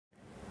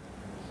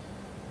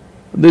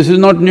This is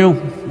not new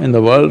in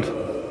the world.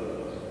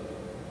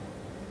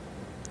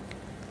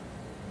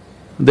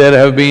 There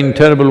have been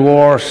terrible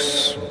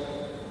wars,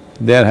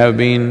 there have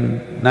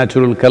been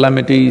natural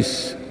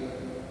calamities,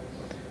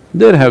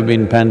 there have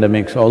been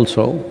pandemics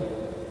also.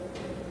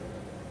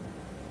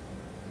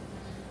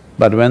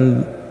 But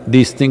when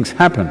these things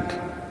happened,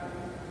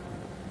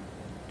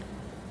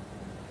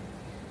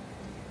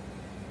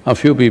 a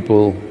few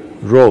people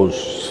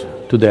rose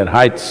to their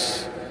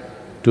heights,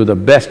 to the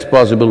best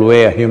possible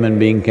way a human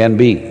being can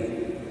be.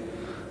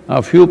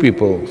 A few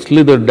people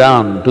slithered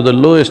down to the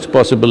lowest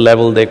possible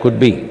level they could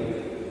be.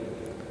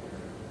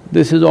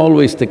 This is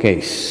always the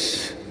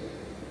case.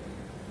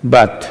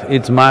 But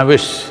it's my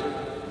wish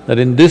that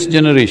in this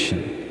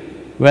generation,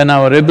 when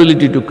our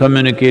ability to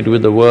communicate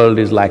with the world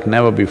is like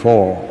never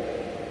before,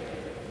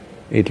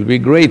 it'll be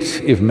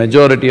great if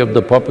majority of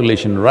the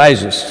population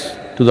rises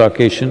to the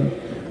occasion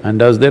and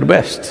does their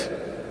best.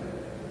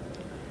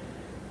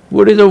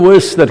 What is the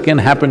worst that can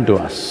happen to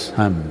us?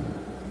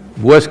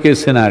 Worst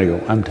case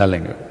scenario, I'm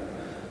telling you.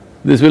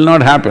 This will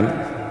not happen,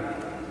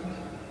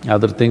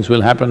 other things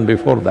will happen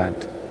before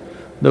that.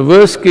 The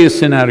worst case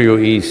scenario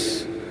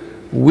is,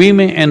 we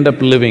may end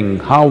up living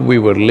how we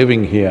were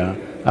living here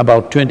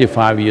about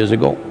 25 years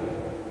ago.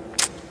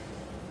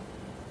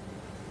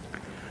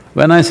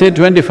 When I say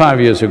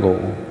 25 years ago,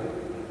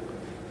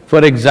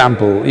 for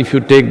example, if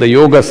you take the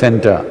Yoga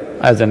Centre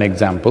as an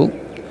example,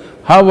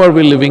 how were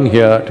we living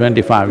here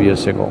 25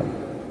 years ago?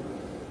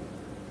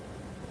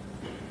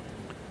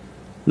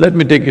 Let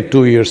me take it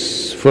 2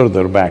 years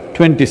further back,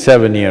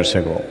 27 years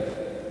ago.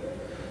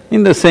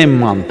 In the same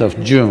month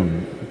of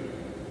June,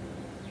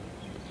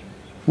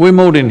 we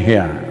moved in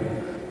here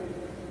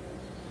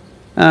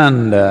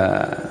and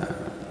that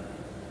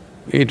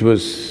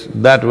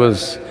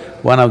was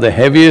one of the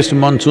heaviest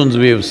monsoons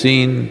we have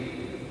seen.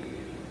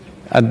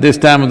 At this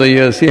time of the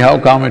year, see how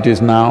calm it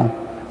is now.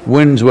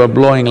 Winds were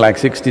blowing like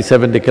 60,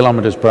 70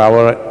 kilometers per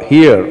hour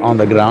here on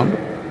the ground.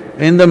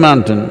 In the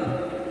mountain,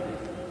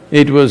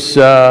 it was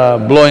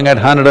blowing at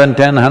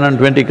 110,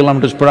 120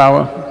 kilometers per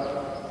hour.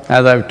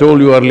 As I've told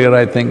you earlier,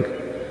 I think,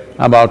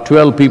 about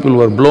 12 people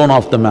were blown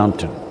off the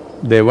mountain.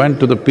 They went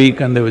to the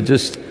peak and they were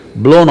just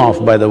blown off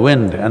by the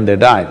wind and they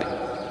died.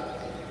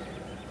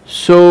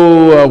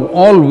 So,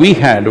 all we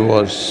had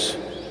was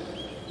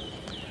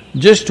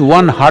just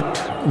one hut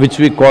which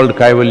we called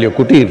Kaivalya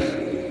Kutir,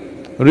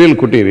 real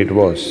kutir it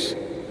was,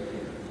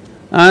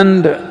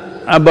 and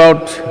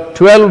about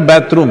 12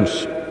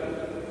 bathrooms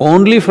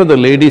only for the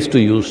ladies to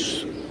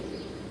use.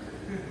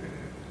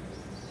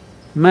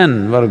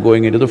 Men were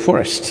going into the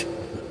forest.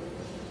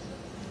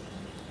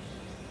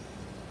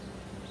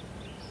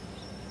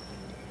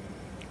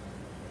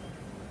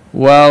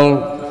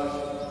 Well,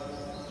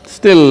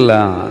 still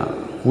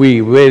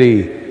we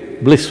very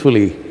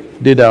blissfully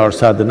did our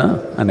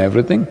sadhana and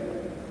everything.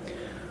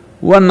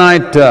 One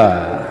night,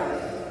 I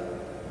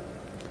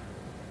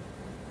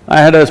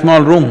had a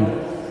small room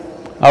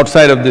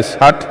outside of this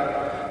hut,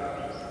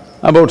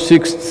 about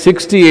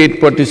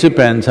 68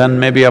 participants and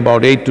maybe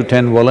about 8 to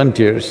 10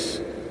 volunteers,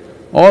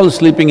 all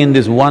sleeping in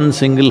this one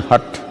single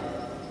hut.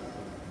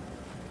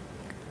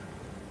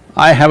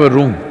 I have a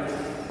room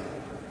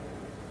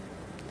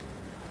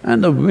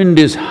and the wind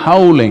is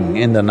howling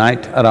in the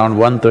night around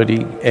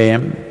 1:30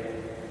 a.m.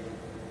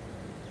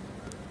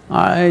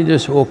 I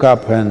just woke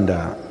up and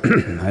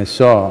I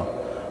saw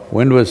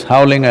wind was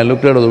howling, I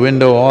looked out of the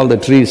window, all the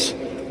trees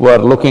were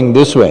looking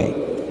this way.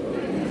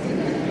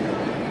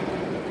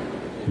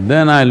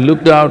 Then I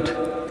looked out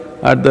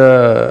at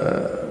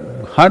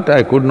the hut,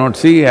 I could not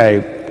see, I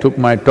took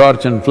my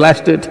torch and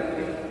flashed it.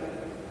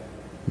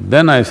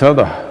 Then I saw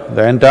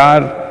the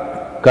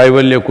entire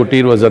Kaivalya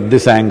Kutir was at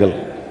this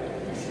angle.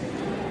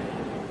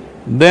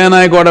 Then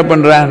I got up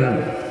and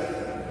ran.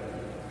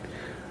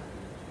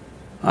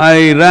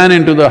 I ran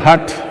into the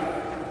hut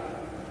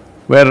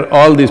where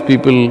all these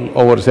people,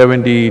 over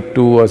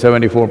 72 or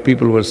 74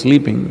 people were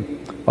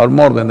sleeping, or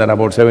more than that,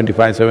 about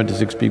 75,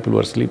 76 people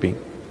were sleeping.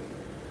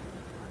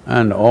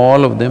 And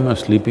all of them are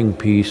sleeping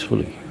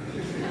peacefully.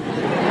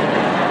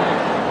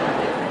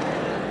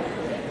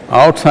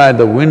 Outside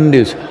the wind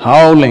is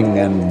howling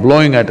and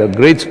blowing at a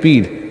great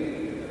speed.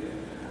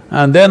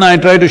 And then I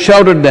try to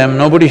shout at them,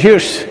 nobody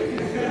hears.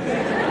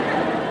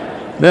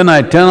 Then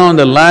I turn on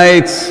the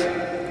lights,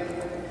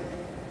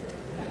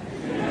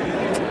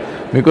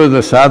 because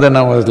the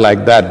sadhana was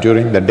like that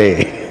during the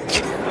day.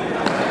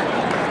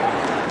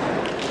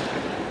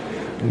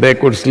 They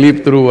could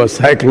sleep through a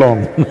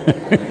cyclone.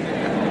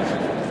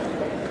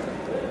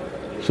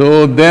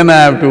 So then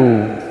I have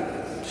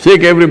to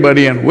shake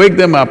everybody and wake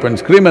them up and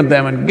scream at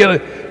them and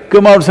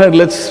come outside,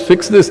 let's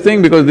fix this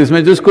thing because this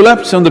may just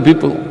collapse on the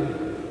people.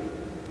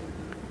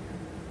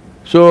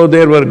 So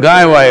there were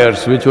guy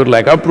wires which were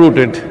like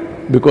uprooted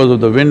because of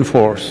the wind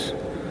force.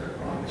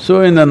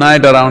 So in the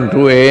night around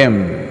 2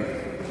 a.m.,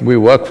 we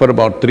worked for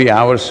about 3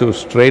 hours to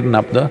straighten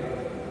up the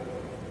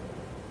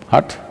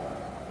hut,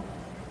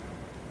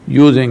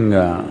 using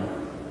the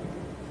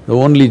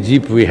only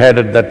jeep we had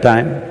at that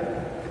time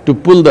to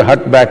pull the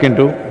hut back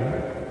into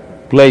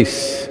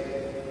place.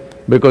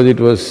 because it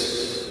was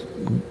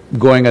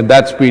going at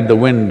that speed, the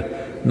wind,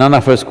 none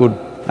of us could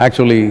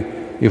actually…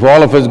 if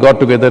all of us got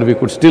together, we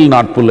could still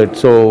not pull it.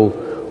 So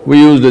we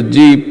used a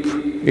jeep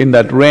in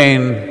that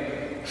rain,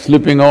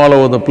 slipping all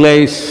over the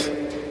place,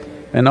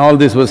 and all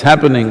this was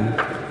happening.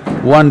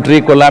 One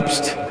tree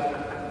collapsed.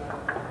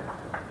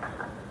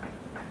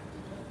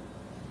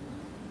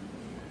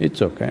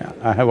 It's okay,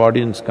 I have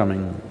audience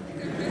coming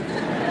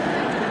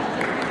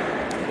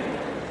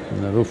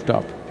on the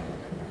rooftop.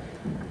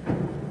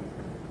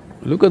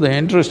 Look at the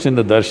interest in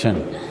the darshan.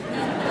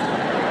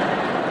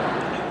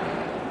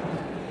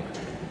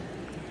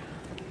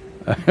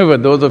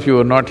 But those of you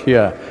who are not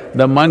here,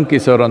 the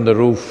monkeys are on the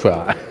roof.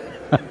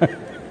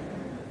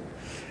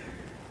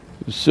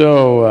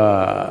 So,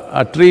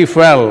 a tree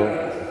fell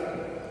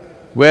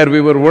where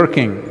we were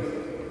working,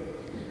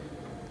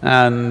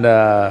 and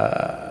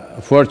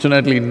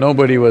fortunately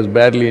nobody was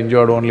badly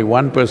injured, only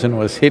one person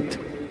was hit,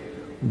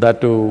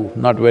 that too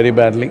not very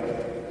badly.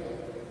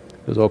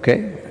 It was okay,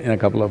 in a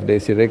couple of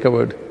days he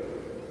recovered.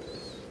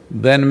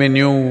 Then we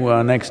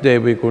knew next day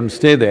we couldn't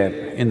stay there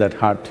in that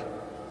hut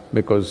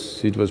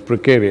because it was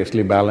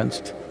precariously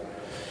balanced.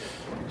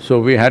 So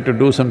we had to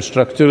do some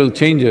structural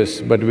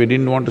changes, but we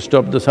didn't want to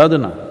stop the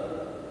sadhana.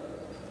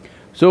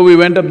 So we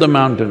went up the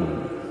mountain,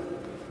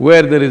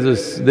 where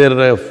there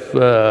are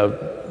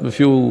a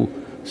few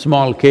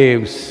small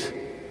caves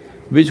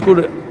which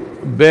could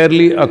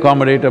barely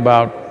accommodate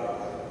about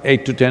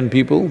 8 to 10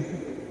 people.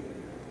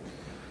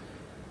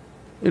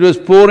 It was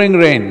pouring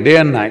rain day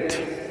and night.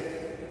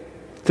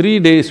 3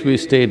 days we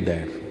stayed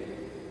there.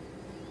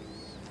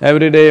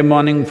 Every day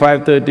morning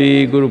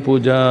 5:30, Guru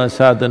Puja,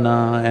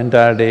 sadhana,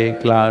 entire day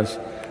class.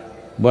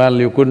 Well,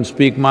 you couldn't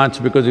speak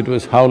much because it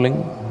was howling,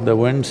 the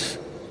winds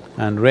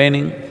and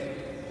raining.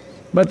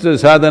 But the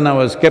sadhana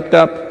was kept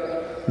up,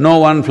 no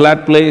one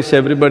flat place,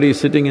 everybody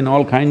sitting in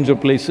all kinds of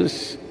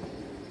places.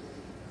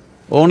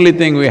 Only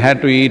thing we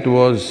had to eat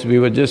was, we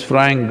were just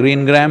frying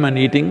green gram and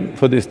eating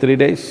for these 3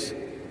 days.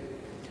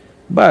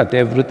 But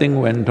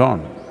everything went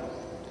on.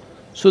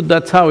 So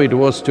that's how it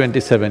was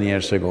 27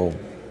 years ago.